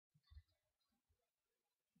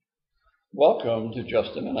Welcome to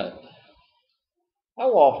Just a Minute.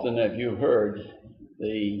 How often have you heard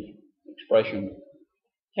the expression,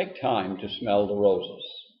 take time to smell the roses?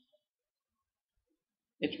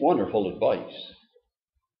 It's wonderful advice.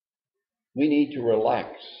 We need to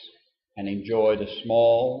relax and enjoy the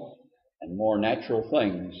small and more natural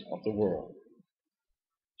things of the world.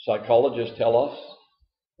 Psychologists tell us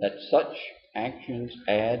that such actions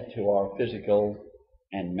add to our physical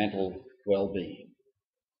and mental well-being.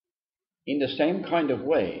 In the same kind of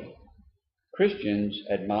way, Christians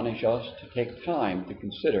admonish us to take time to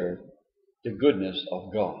consider the goodness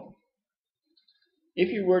of God.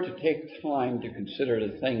 If you were to take time to consider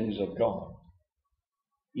the things of God,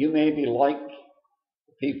 you may be like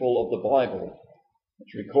the people of the Bible.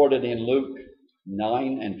 It's recorded in Luke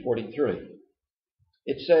 9:43.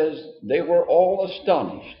 It says, they were all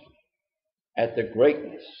astonished at the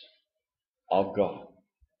greatness of God.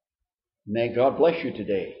 May God bless you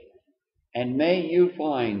today, and may you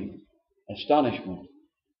find astonishment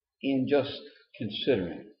in just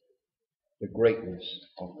considering the greatness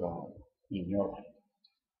of God in your life.